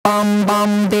I've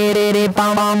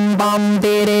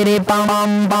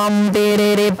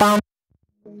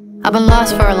been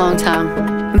lost for a long time,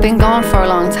 I've been gone for a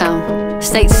long time,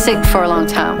 stayed sick for a long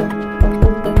time.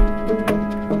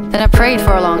 Then I prayed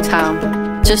for a long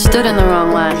time, just stood in the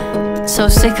wrong line, so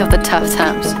sick of the tough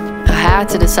times, I had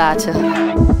to decide to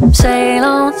sail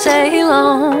on,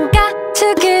 got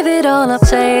to give it all up,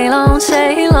 sail on.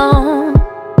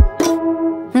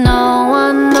 No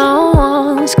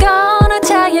one's gonna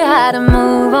tell you how to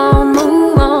move on,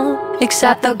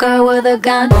 except the girl with a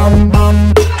gun.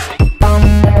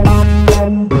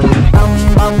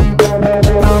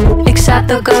 Except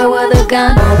the girl with a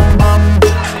gun.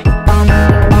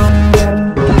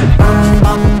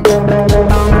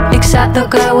 Except the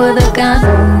girl with a gun.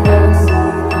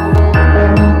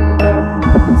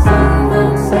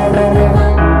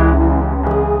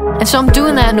 And so I'm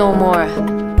doing that no more.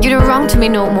 You do wrong to me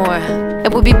no more.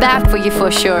 It would be bad for you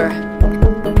for sure.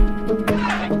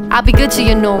 I'll be good to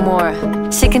you no more.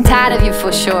 Sick and tired of you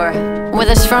for sure. Where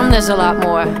there's from there's a lot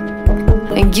more.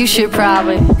 And you should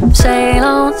probably sail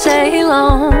on.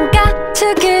 Got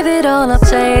to give it all up,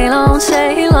 sail on.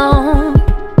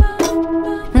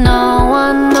 No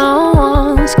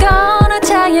one's gonna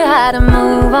tell you how to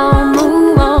move on,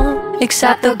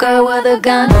 except the girl with a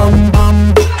gun.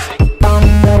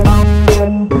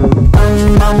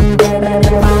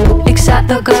 Except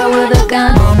the girl with a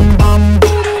gun.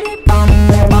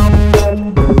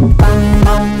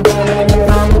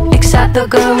 Except the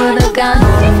girl with a gun.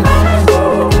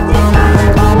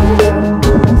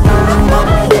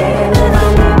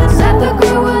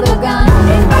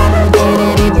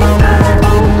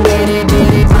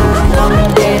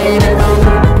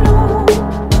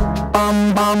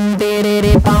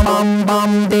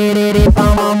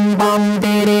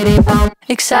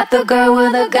 Except the girl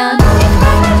with a gun.